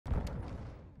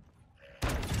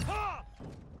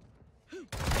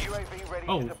UAV ready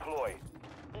Oh. to deploy.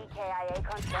 EKIA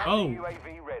confirmed. Oh.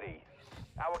 UAV ready.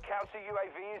 Our counter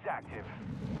UAV is active.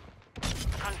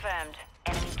 Confirmed.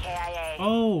 Enemy KIA.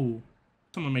 Oh.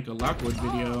 Someone make a Lockwood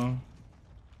video.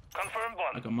 Confirmed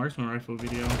one. Like a marksman rifle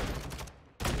video.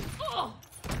 Our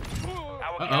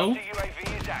Uh-oh. counter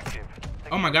UAV is active.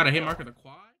 Oh my god, I hit marker the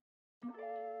quad.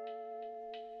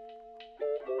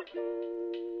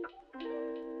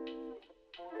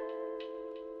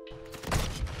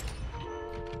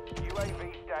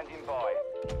 UAV standing by.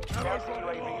 Counter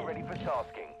UAV ready for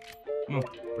tasking. Come on,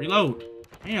 reload.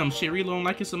 Damn, shit, reloading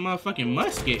like it's a motherfucking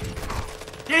musket.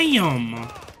 Damn.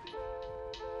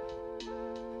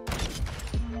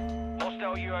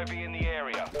 Hostile UAV in the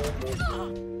area.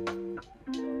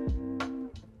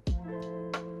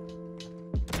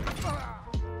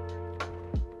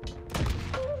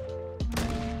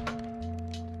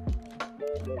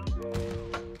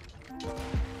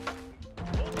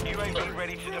 UAV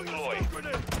ready to deploy.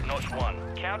 Notch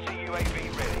 1. Counter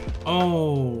UAV ready.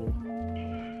 Oh.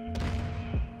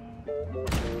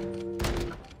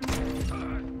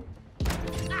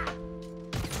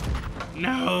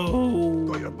 No.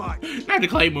 Not the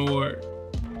Claymore.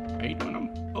 How you doing?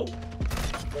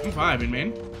 I'm vibing,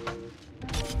 man.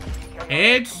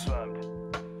 Heads?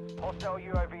 Hostile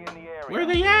UAV in the area. Where are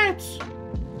they at?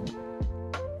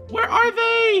 Where are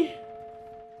they?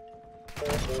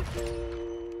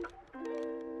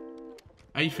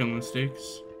 How you feeling,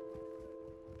 Sticks?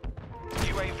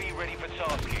 UAV ready for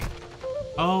tasking.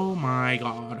 Oh my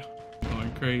god.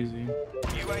 Going crazy.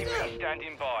 UAV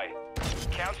standing by.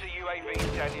 Counter UAV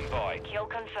standing by. Kill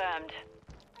confirmed.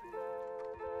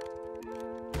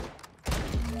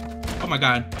 Oh my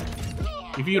god.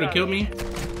 If you would have killed me,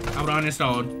 I would have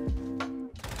uninstalled.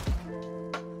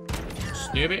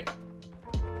 Stupid.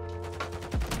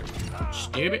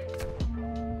 Stupid.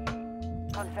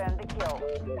 Confirm the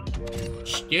kill.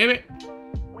 Stupid.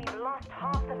 We've lost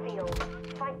half the field.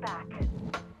 Fight back.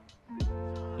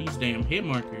 These damn hit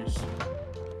markers.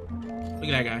 Look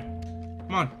at that guy.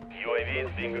 Come on. UAV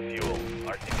is being refueled.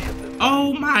 RTB.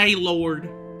 Oh my lord.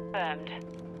 Confirmed.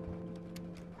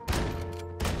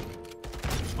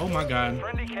 Oh my god.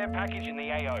 Friendly care package in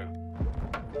the AO.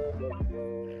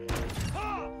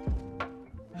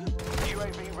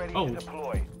 UAV ready Oh. to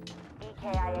deploy.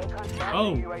 EKIA confirmed.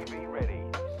 Oh. UAV ready.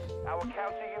 Our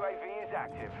counter UAV is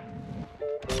active.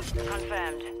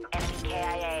 Confirmed. Enemy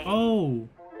KIA. Oh.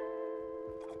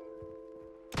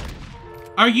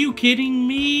 Are you kidding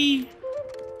me?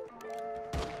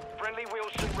 Friendly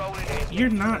Wilson rolling in. You're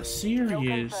not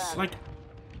serious. Like,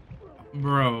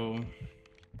 bro.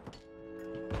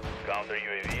 Counter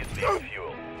UAV is being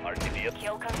fueled. RTB.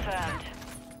 Kill confirmed.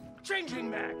 Changing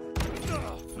mag.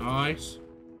 Nice.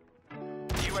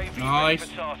 UAV Nice.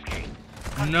 ready for tasking.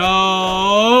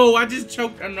 No, I just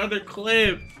choked another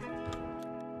clip.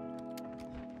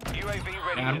 UAV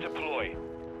ready Adam. to deploy.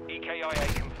 EKIA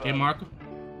confirmed. Hit marker.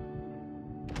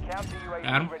 Counter UAV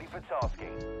Adam. ready for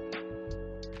tasking.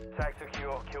 Tag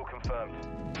secure. Kill confirmed.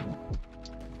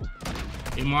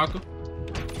 Hit marker.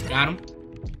 Got him.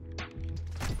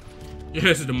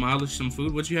 Yes, demolish some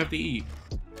food. What you have to eat?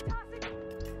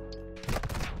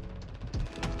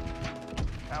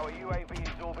 Our UAV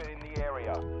is orbiting the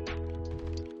area.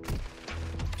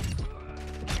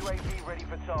 UAV ready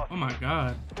for tasking. Oh my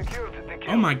god. Secure the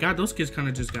kill. Oh my god, those kids kind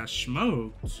of just got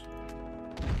smoked.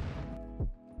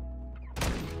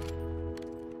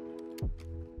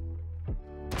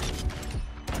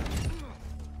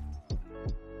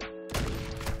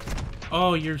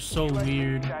 Oh, you're so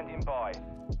weird. Standing by.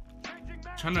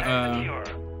 Trying to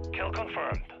Secure. Kill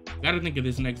confirmed. gotta think of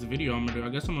this next video I'm gonna do. I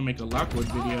guess I'm gonna make a Lockwood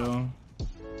video,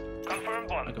 Confirmed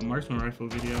one. like a marksman rifle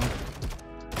video.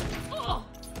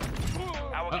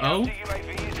 Our Uh-oh. counter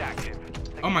UAV is active.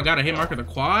 Oh my god, I hit marker the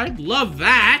quad. Love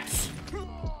that.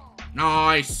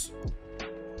 Nice.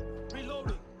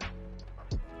 Reloading.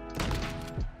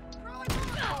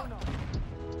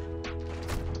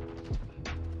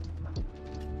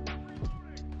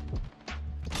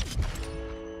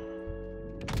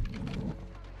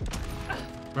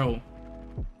 Bro.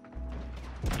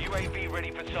 UAV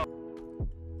ready for tasking.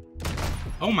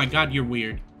 Oh my god, you're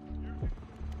weird.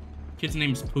 Kid's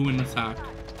name's Pooh in the sock.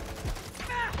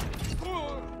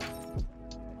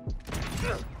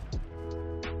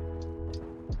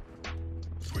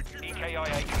 EKIA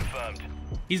confirmed.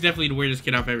 He's definitely the weirdest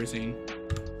kid I've ever seen.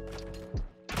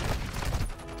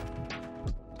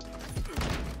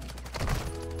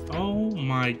 Oh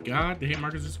my god, the hit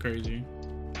markers is crazy.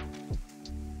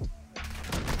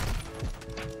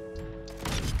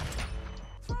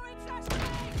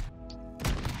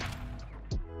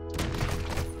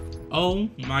 Oh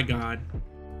my god.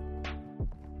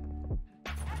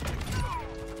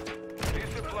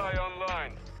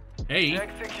 Hey.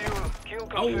 Execute. Kill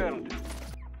confirmed.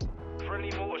 Friendly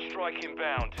mortar strike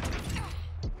inbound.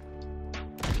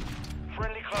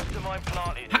 Friendly cluster mine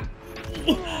planted.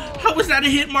 How was that a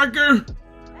hit marker?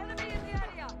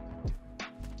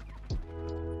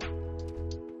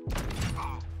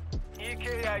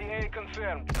 EKIA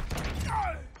confirmed.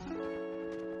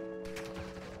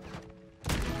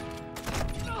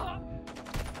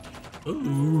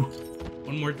 Ooh.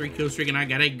 One more 3-kill streak and I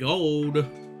got a gold.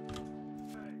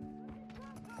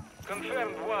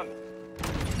 Confirmed 1.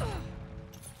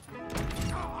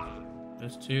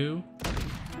 That's 2.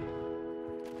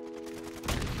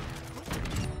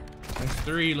 That's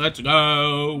 3. Let's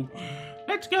go.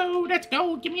 Let's go. Let's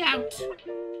go. Get me out.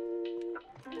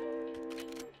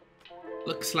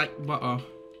 Looks like butter.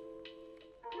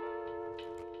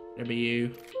 There be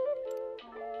you.